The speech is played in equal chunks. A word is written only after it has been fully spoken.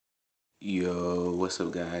Yo, what's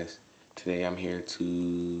up, guys? Today I'm here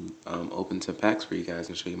to open some packs for you guys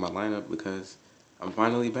and show you my lineup because I'm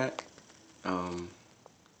finally back. Um,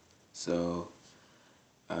 so,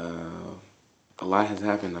 uh, a lot has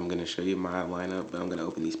happened. I'm gonna show you my lineup, but I'm gonna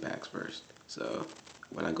open these packs first. So,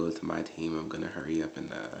 when I go to my team, I'm gonna hurry up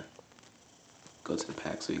and go to the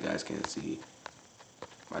pack so you guys can see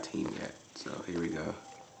my team yet. So, here we go.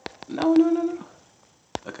 No, no, no, no.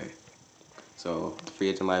 Okay. So, the free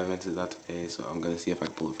agent live event is out today, so I'm gonna see if I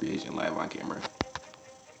can pull a free agent live on camera.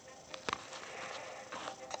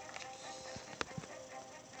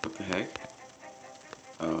 What the heck?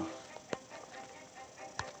 Oh,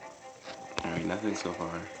 alright, nothing so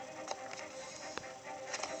far.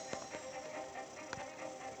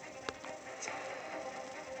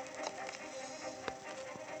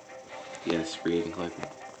 Yes, free agent collected.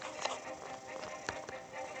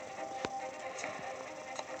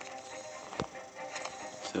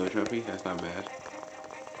 Silver trophy, that's not bad.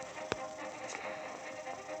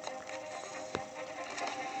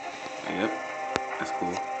 Yep, that's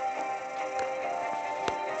cool.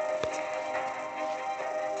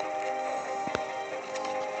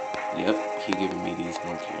 Yep, he giving me these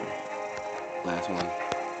ones here. Last one.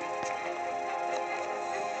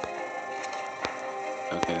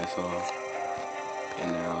 Okay, that's all.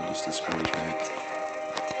 And now just the scrimmage pack.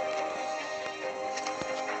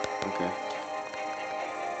 Okay.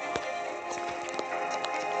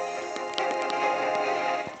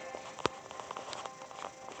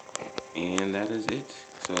 And that is it.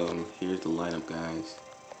 So here's the lineup, guys.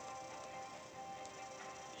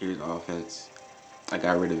 Here's offense. I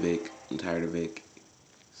got rid of Vic. I'm tired of Vic.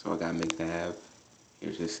 So I got McNabb.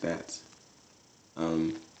 Here's his stats.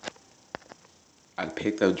 Um, I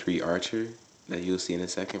picked up Dree Archer that you'll see in a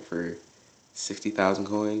second for 60,000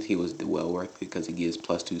 coins. He was well worth it because he gives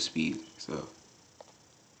 +2 speed. So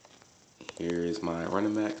here is my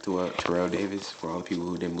running back, Terrell Davis. For all the people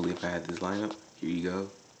who didn't believe I had this lineup, here you go.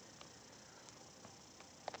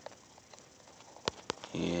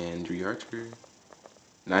 And Dree Archer,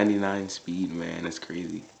 99 speed, man, that's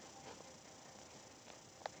crazy.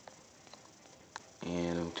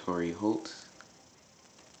 And Torrey Holtz.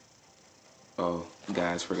 Oh,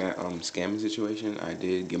 guys, for that scamming situation, I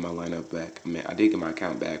did get my lineup back. I mean, I did get my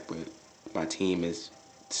account back, but my team is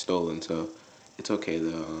stolen, so it's okay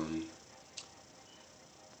though.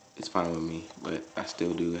 It's fine with me, but I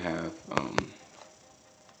still do have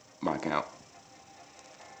my account.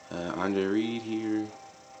 Andre Reed here.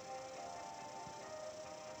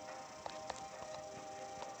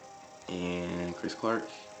 And Chris Clark.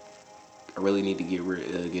 I really need to get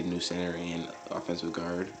a new center and offensive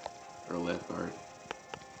guard or left guard.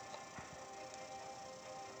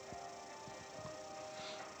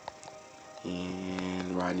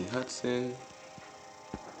 And Rodney Hudson.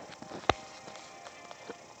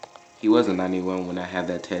 He was a 91 when I had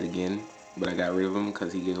that Ted again, but I got rid of him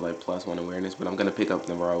because he gives like +1 awareness. But I'm gonna pick up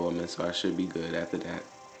Navarro Woman, so I should be good after that.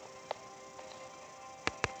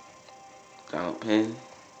 Donald Penn.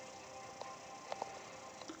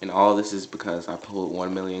 And all this is because I pulled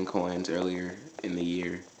 1 million coins earlier in the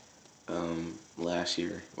year, last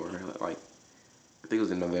year, or like, I think it was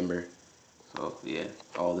in November. So yeah,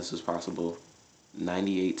 all this was possible.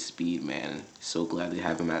 98 speed, man. So glad to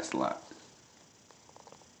have him at slot.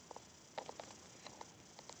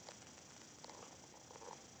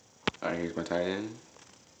 Alright, here's my tight end.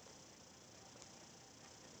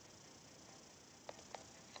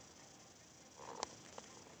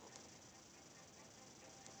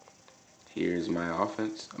 Here's my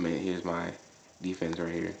offense. I mean, here's my defense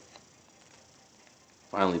right here.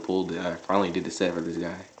 Finally pulled it. I finally did the set for this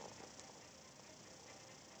guy.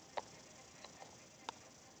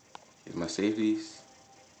 Here's my safeties.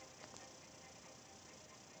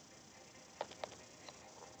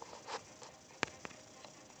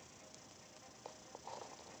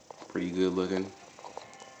 Pretty good looking.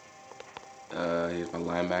 Here's my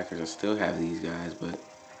linebackers. I still have these guys, but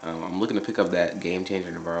I'm looking to pick up that game changer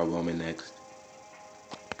Navarro Bowman next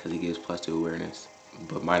because he gives +2 awareness,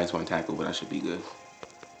 but -1 tackle, but I should be good.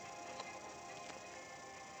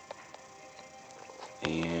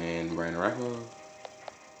 And Brian Rifle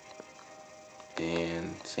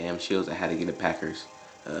and Sam Shields. I had to get a Packers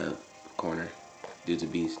corner. Dude's a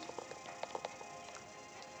beast.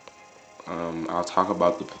 I'll talk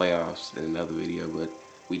about the playoffs in another video, but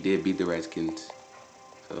we did beat the Redskins.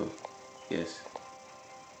 So, yes.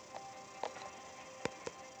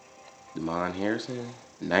 Demond Harrison,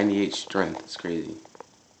 98 strength. It's crazy.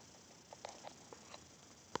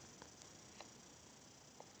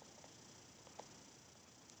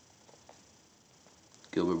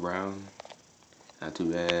 Gilbert Brown. not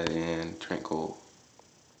too bad, and Trent Cole.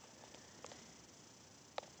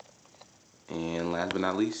 And last but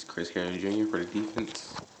not least, Chris Harris Jr. for the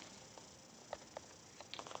defense.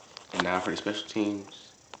 And now for the special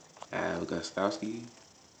teams, I have Gostowski,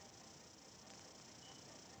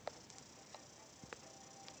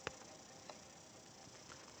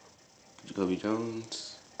 Jacoby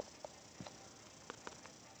Jones,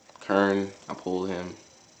 Kern, I pulled him,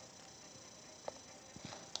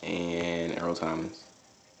 and Earl Thomas.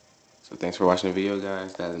 So thanks for watching the video,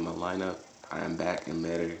 guys. That is my lineup. I am back and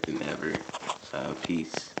better than ever.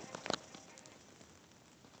 Peace.